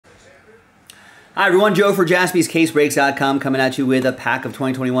Hi everyone, Joe for JaspysCaseBreaks.com coming at you with a pack of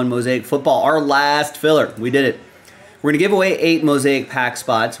 2021 Mosaic football. Our last filler. We did it. We're going to give away 8 Mosaic pack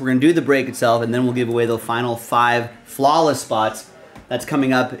spots. We're going to do the break itself, and then we'll give away the final 5 flawless spots. That's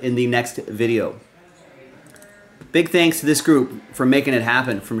coming up in the next video. Big thanks to this group for making it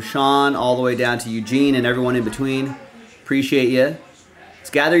happen. From Sean all the way down to Eugene and everyone in between. Appreciate you. Let's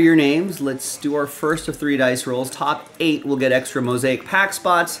gather your names. Let's do our first of 3 dice rolls. Top 8 will get extra Mosaic pack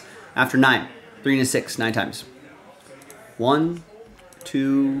spots after 9. 3 and a 6, 9 times. 1,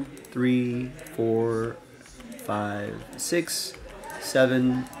 2, 3, 4, 5, 6,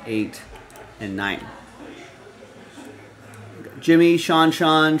 7, 8, and 9. Jimmy, Sean,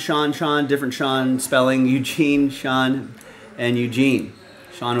 different Sean spelling, Eugene, Sean, and Eugene.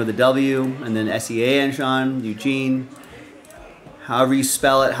 Sean with a W, and then S-E-A-N, Sean, Eugene. However you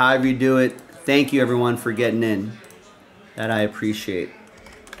spell it, however you do it, thank you everyone for getting in. That I appreciate.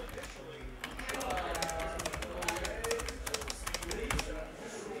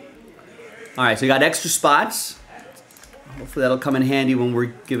 All right, so we got extra spots. Hopefully that'll come in handy when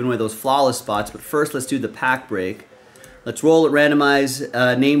we're giving away those flawless spots. But first, let's do the pack break. Let's roll it,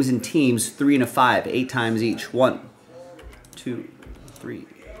 randomize names and teams, 3 and a 5, 8 times each. 1, 2, 3,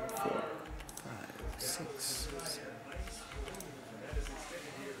 4, 5, 6, 7.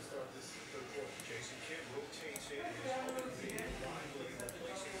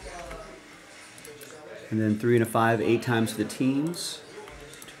 And then 3 and a 5, 8 times for the teams.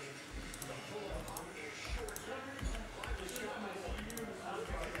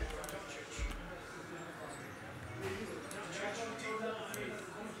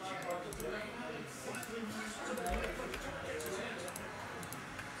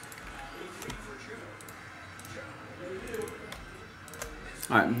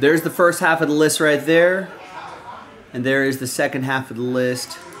 All right, there's the first half of the list right there. And there is the second half of the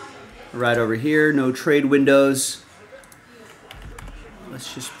list right over here. No trade windows.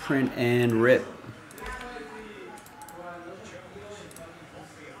 Let's just print and rip.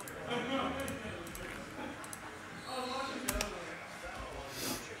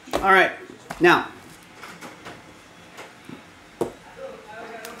 All right, now.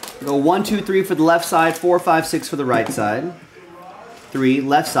 Go 1, 2, 3 for the left side, 4, 5, 6 for the right side. 3,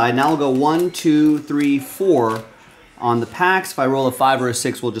 left side. Now we'll go 1, 2, 3, 4 on the packs. If I roll a 5 or a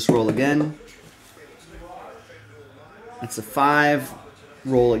 6, we'll just roll again. That's a 5.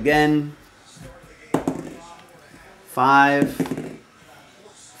 Roll again. 5,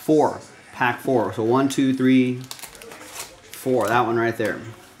 4. Pack 4. So 1, 2, 3, 4. That one right there.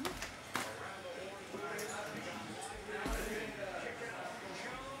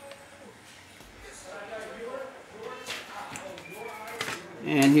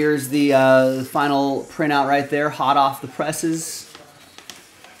 And here's the final printout right there, hot off the presses.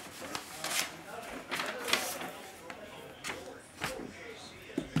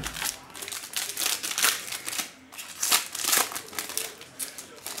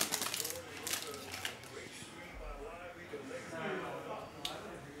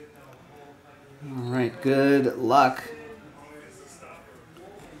 All right, good luck.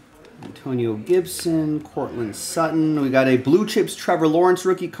 Antonio Gibson, Cortland Sutton. We got a Blue Chips Trevor Lawrence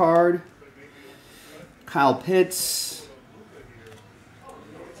rookie card. Kyle Pitts.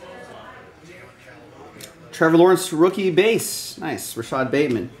 Trevor Lawrence rookie base. Nice. Rashad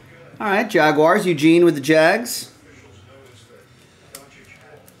Bateman. All right, Jaguars. Eugene with the Jags.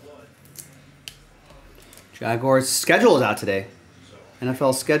 Jaguars schedule is out today.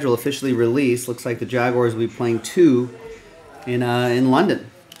 NFL schedule officially released. Looks like the Jaguars will be playing 2 in London.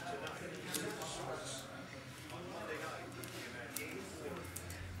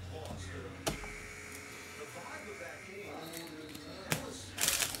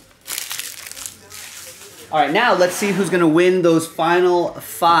 All right, now let's see who's going to win those final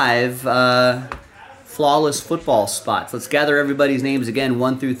 5 flawless football spots. Let's gather everybody's names again,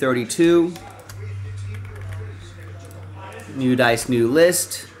 1 through 32. New dice, new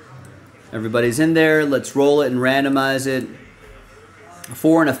list. Everybody's in there. Let's roll it and randomize it.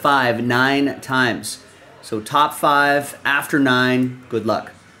 4 and a 5, 9 times. So top 5 after 9. Good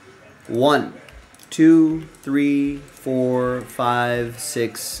luck. 1, 2, 3, 4, 5,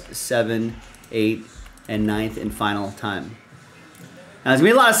 6, 7, 8. And 9th and final time. Now, there's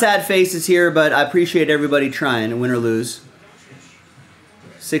going to be a lot of sad faces here, but I appreciate everybody trying, win or lose.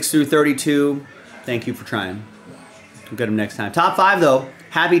 6 through 32, thank you for trying. We'll get them next time. Top 5, though,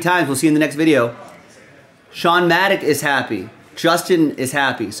 happy times. We'll see you in the next video. Sean Maddock is happy. Justin is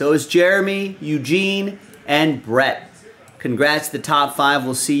happy. So is Jeremy, Eugene, and Brett. Congrats to the top 5.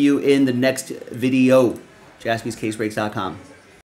 We'll see you in the next video. JaspysCaseBreaks.com.